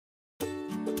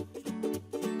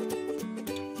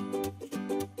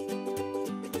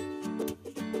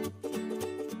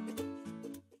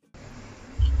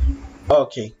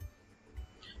Okay,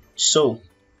 so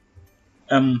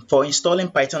for installing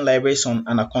Python libraries on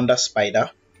Anaconda Spider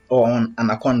or on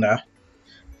Anaconda,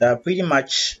 there are pretty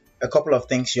much a couple of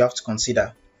things you have to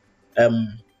consider.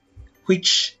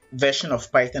 Which version of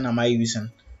Python am I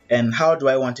using, and how do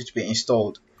I want it to be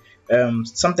installed?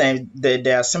 Sometimes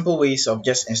there are simple ways of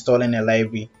just installing a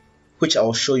library, which I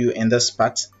will show you in this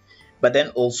part. But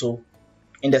then also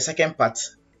in the second part,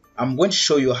 I'm going to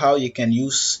show you how you can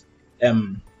use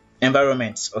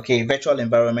environments, okay, virtual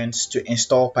environments to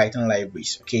install Python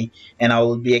libraries, okay, and I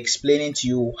will be explaining to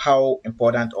you how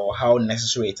important or how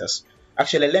necessary it is.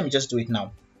 Actually, let me just do it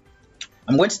now.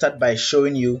 I'm going to start by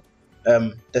showing you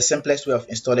the simplest way of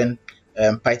installing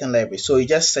Python library. So you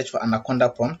just search for Anaconda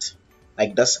prompt,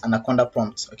 like this, Anaconda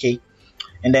prompt, okay,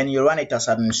 and then you run it as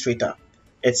administrator.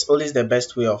 It's always the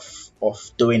best way of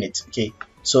doing it, okay.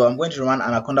 So I'm going to run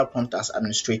Anaconda prompt as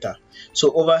administrator.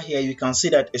 So over here you can see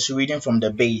that it's reading from the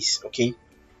base, okay.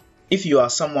 If you are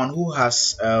someone who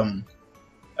has other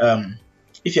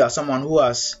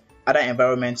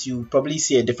environments, you probably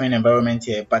see a different environment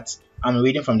here, but I'm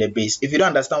reading from the base. If you don't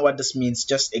understand what this means,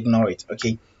 just ignore it,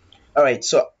 okay. All right,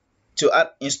 so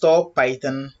to install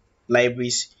Python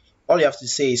libraries, all you have to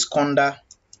say is conda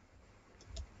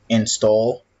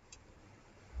install,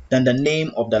 then the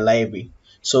name of the library.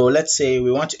 So let's say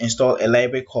we want to install a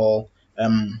library called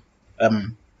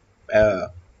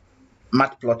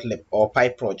matplotlib or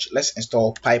pyproj. Let's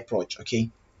install pyproj, okay,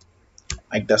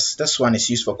 like this. This one is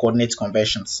used for coordinate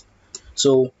conversions.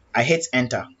 So I hit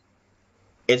enter.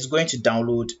 It's going to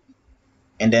download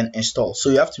and then install.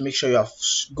 So you have to make sure you have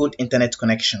good internet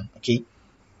connection, okay.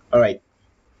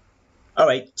 All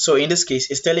right, so in this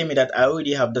case, it's telling me that I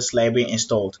already have this library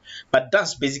installed, but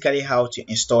that's basically how to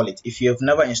install it. If you have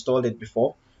never installed it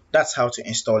before, that's how to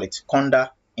install it. Conda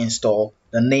install,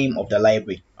 the name of the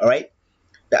library. All right,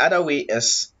 the other way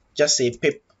is just say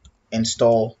pip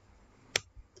install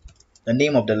the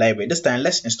name of the library. This time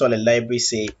let's install a library,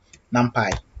 say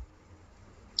numpy.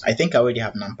 I think I already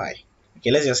have numpy.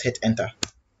 Okay, let's just hit enter.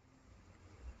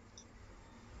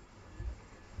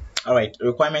 All right,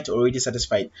 requirement already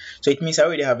satisfied, so it means I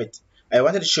already have it. I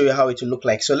wanted to show you how it will look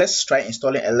like. So let's try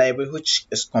installing a library which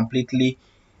is completely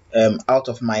out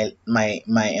of my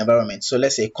environment. So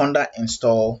let's say conda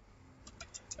install,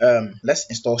 let's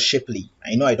install Shipley.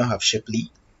 I know I don't have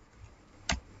Shipley.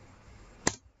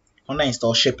 Conda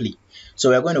install Shipley.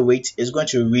 So we're going to wait. It's going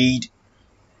to read,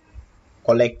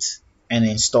 collect, and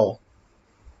install.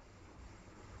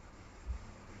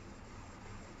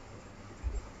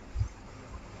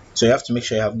 So you have to make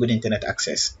sure you have good internet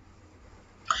access.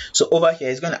 So over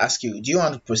here, it's going to ask you, do you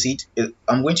want to proceed?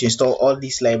 I'm going to install all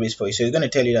these libraries for you. So it's going to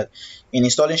tell you that in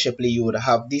installing Shipley, you would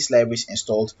have these libraries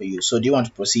installed for you. So do you want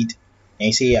to proceed? And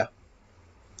you say yeah,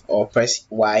 or press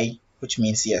Y, which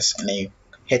means yes, and then you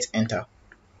hit enter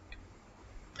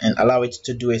and allow it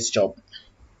to do its job.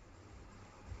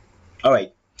 All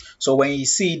right. So when you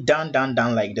see done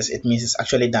like this, it means it's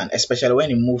actually done, especially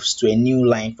when it moves to a new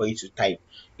line for you to type.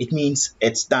 It means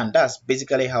it's done. That's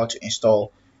basically how to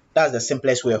install. That's the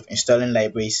simplest way of installing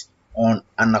libraries on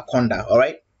Anaconda. All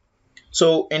right.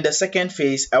 So in the second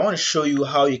phase, I want to show you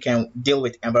how you can deal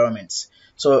with environments.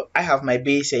 So I have my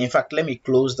base here. In fact, let me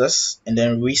close this and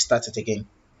then restart it again.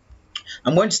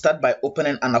 I'm going to start by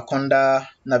opening Anaconda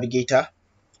Navigator.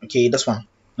 Okay, this one,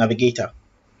 Navigator.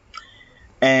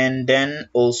 And then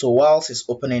also whilst it's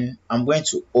opening, I'm going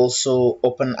to also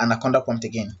open Anaconda prompt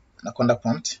again. Anaconda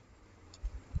prompt.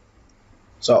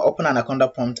 So I'll open Anaconda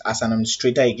prompt as an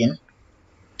administrator again.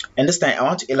 And this time I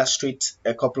want to illustrate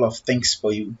a couple of things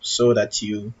for you so that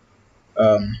you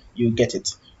get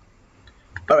it.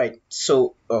 All right.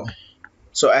 So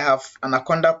I have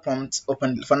Anaconda prompt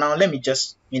open. For now, let me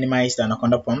just minimize the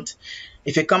Anaconda prompt.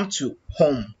 If you come to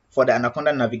home for the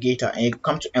Anaconda Navigator and you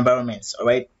come to environments, all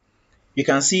right, you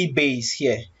can see base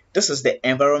here. This is the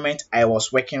environment I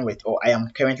was working with, or I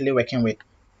am currently working with.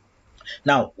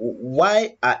 Now,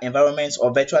 why are environments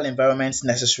or virtual environments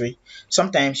necessary?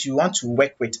 Sometimes you want to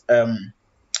work with a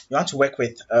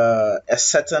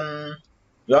certain,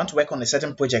 you want to work on a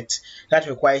certain project that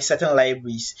requires certain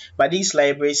libraries, but these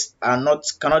libraries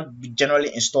cannot be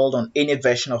generally installed on any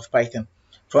version of Python.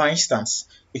 For instance,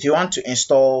 if you want to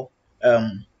install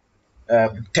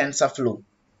TensorFlow,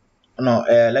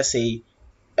 let's say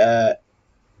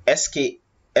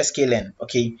sklearn,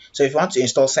 okay. So if you want to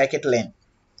install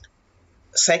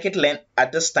scikit-learn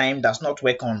at this time does not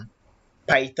work on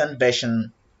Python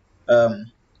version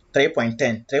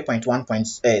 3.10,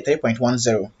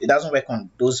 3.10. It doesn't work on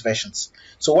those versions.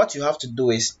 So what you have to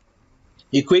do is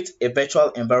you create a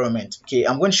virtual environment. Okay,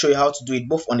 I'm going to show you how to do it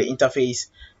both on the interface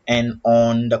and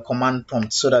on the command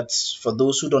prompt, so that for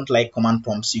those who don't like command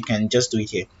prompts, you can just do it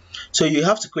here. So you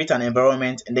have to create an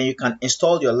environment, and then you can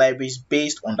install your libraries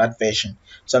based on that version.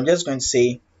 So I'm just going to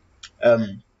say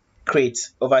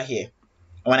create over here.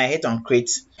 When I hit on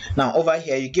create, now over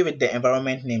here you give it the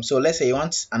environment name. So let's say you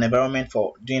want an environment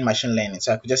for doing machine learning,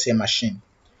 so I could just say machine,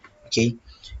 okay,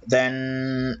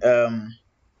 then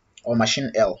or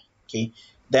machine L, okay,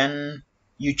 then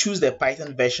you choose the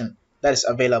Python version that is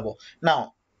available.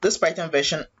 Now this Python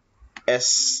version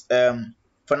is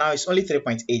for now it's only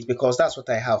 3.8 because that's what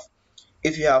I have.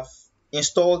 If you have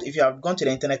gone to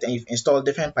the internet and you've installed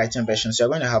different Python versions, you're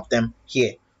going to have them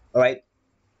here. All right,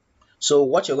 so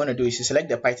what you're going to do is you select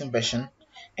the Python version,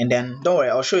 and then don't worry,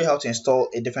 I'll show you how to install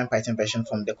a different Python version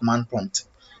from the command prompt.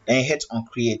 Then you hit on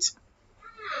create.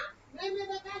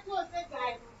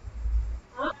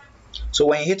 So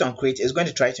when you hit on create, it's going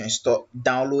to try to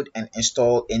download and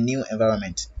install a new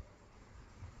environment.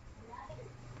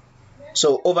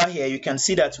 So over here you can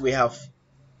see that we have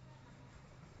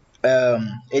a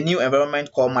new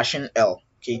environment called machine L.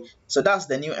 Okay, so that's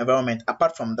the new environment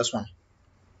apart from this one,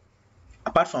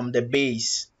 apart from the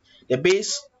base. The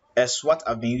base is what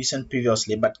I've been using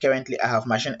previously, but currently I have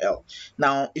machine L.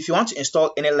 Now if you want to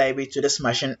install any library to this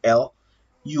machine L,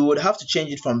 you would have to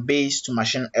change it from base to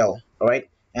machine L. All right,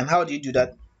 and how do you do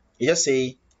that? You just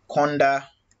say conda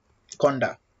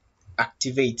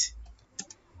activate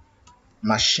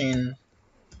machine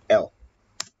L,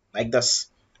 like this,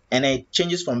 and it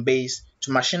changes from base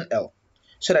to machine L,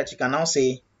 so that you can now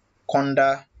say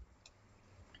conda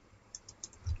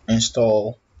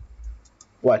install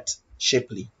what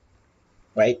Shapely,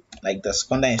 right, like this,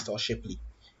 conda install Shapely,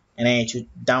 and then it will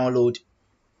download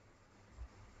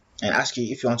and ask you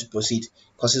if you want to proceed,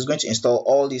 because it's going to install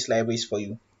all these libraries for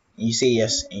you, and you say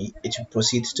yes, and it will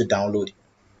proceed to download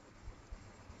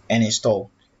and install,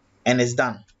 and it's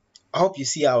done. I hope you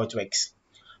see how it works.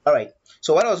 All right,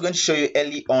 so what I was going to show you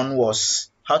early on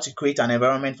was how to create an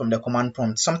environment from the command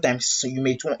prompt. Sometimes you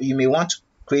may want to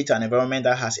create an environment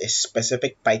that has a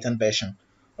specific Python version.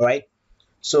 All right,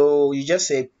 so you just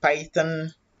say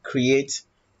Python create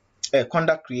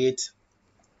conda create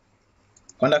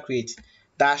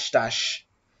dash dash,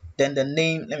 then the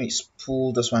name. Let me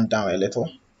pull this one down a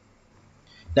little.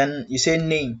 Then you say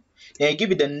name, then you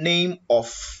give it the name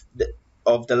of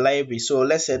the library. So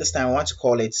let's say this time I want to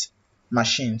call it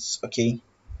machines. Okay,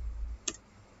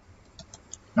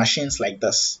 machines, like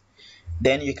this.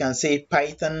 Then you can say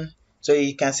Python, so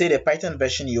you can say the Python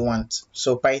version you want.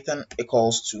 So Python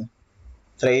equals to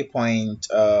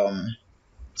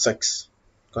 3.6,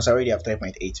 because I already have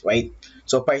 3.8, right?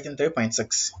 So Python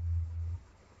 3.6,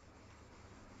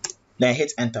 then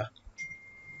hit enter.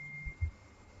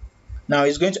 Now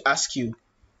it's going to ask you,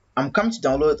 I'm coming to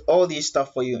download all these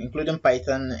stuff for you, including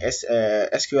Python,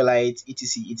 SQLite,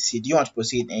 etc. Do you want to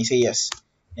proceed? And you say yes,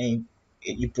 and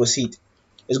you proceed.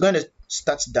 It's going to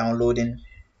start downloading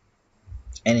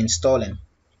and installing.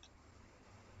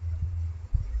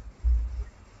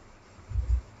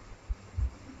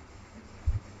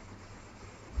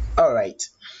 All right,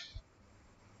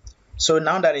 so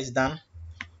now that it's done,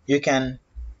 you can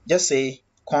just say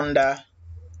conda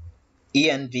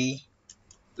env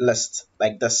list,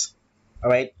 like this. All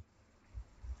right,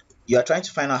 you are trying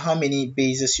to find out how many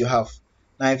bases you have.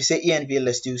 Now if you say env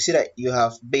list, you see that you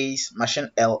have base,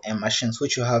 machine L, and machines,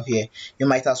 which you have here. You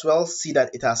might as well see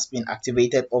that it has been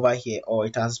activated over here, or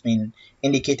it has been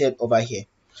indicated over here.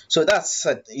 So that's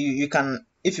it. You can,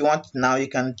 if you want now, you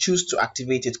can choose to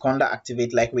activate it, conda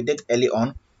activate, like we did early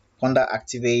on, conda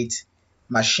activate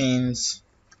machines,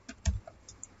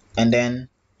 and then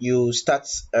you start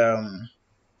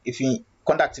if you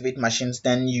conda activate machines,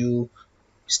 then you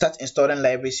start installing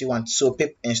libraries you want. So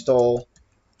pip install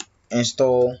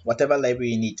whatever library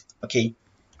you need. Okay,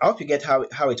 I hope you get how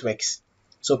it works.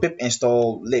 So pip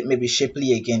install maybe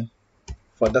Shapely again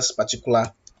for this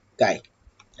particular guy,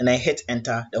 and I hit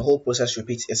enter. The whole process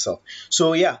repeats itself.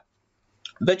 So yeah,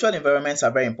 virtual environments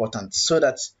are very important, so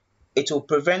that it will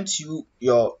prevent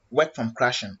your work from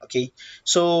crashing. Okay,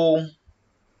 so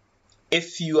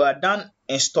if you are done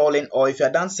installing, or if you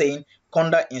are done saying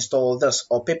conda install this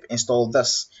or pip install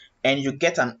this, and you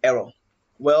get an error,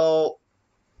 well,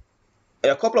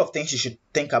 a couple of things you should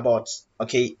think about.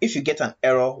 Okay, if you get an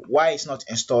error, why it's not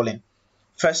installing?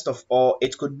 First of all,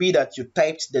 it could be that you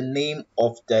typed the name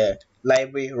of the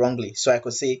library wrongly. So I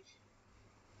could say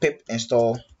pip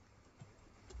install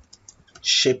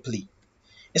Shapely.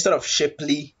 Instead of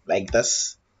Shapely like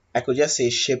this, I could just say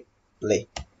Shapely.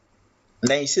 And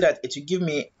then you see that it will give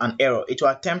me an error. It will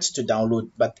attempt to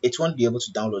download, but it won't be able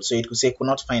to download. So it could say could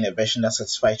not find a version that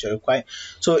satisfies your requirement.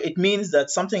 So it means that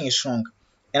something is wrong.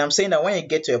 And I'm saying that when you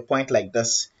get to a point like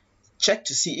this, check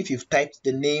to see if you've typed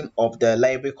the name of the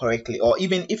library correctly, or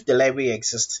even if the library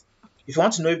exists. If you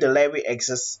want to know if the library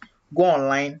exists, go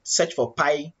online, search for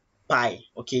PyPy,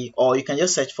 okay, or you can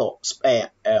just search for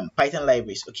Python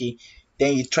libraries, okay.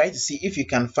 Then you try to see if you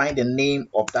can find the name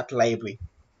of that library.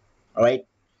 All right.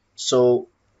 So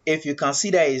if you can see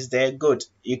that is there, good.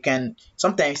 You can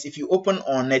sometimes, if you open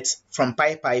on it from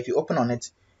PyPy, if you open on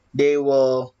it, they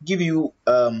will give you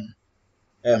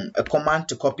a command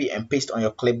to copy and paste on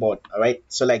your clipboard. All right,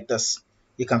 so like this,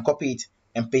 you can copy it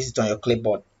and paste it on your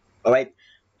clipboard. All right.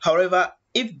 However,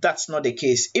 if that's not the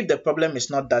case, if the problem is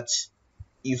not that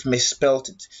you've misspelled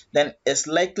it, then it's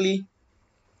likely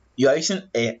you are using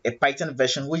a Python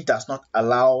version which does not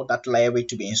allow that library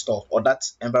to be installed, or that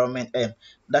environment,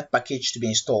 that package to be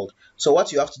installed. So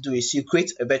what you have to do is you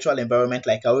create a virtual environment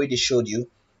like I already showed you,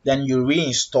 then you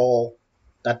reinstall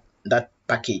that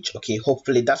package. Okay,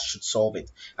 hopefully that should solve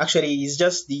it. Actually, it's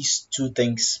just these two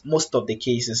things. Most of the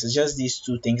cases, it's just these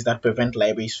two things that prevent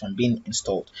libraries from being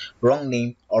installed: wrong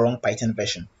name or wrong Python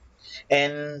version.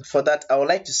 And for that, I would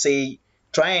like to say,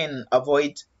 try and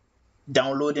avoid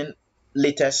downloading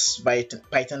latest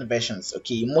Python versions.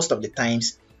 Okay, most of the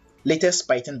times latest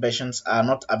Python versions are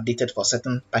not updated for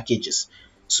certain packages.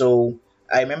 So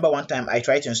I remember one time I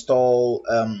tried to install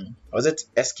was it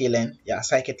sklearn? Yeah,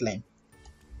 scikit-learn.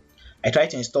 I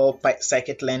tried to install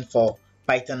scikit-learn for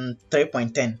Python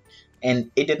 3.10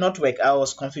 and it did not work. I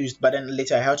was confused, but then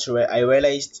later I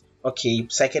realized, okay,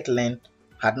 scikit-learn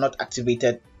had not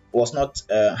activated, was not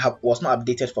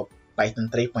updated for Python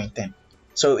 3.10.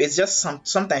 So it's just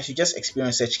sometimes you just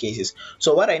experience such cases.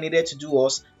 So what I needed to do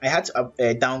was I had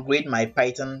to downgrade my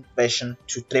Python version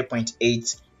to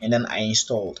 3.8 and then I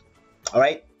installed. All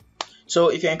right. So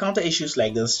if you encounter issues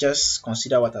like this, just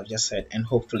consider what I've just said and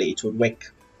hopefully it will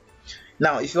work.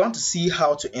 Now, if you want to see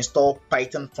how to install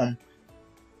Python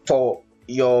for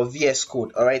your VS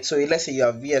Code, all right. So let's say you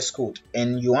have VS Code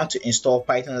and you want to install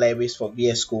Python libraries for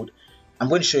VS Code. I'm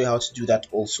going to show you how to do that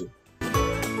also.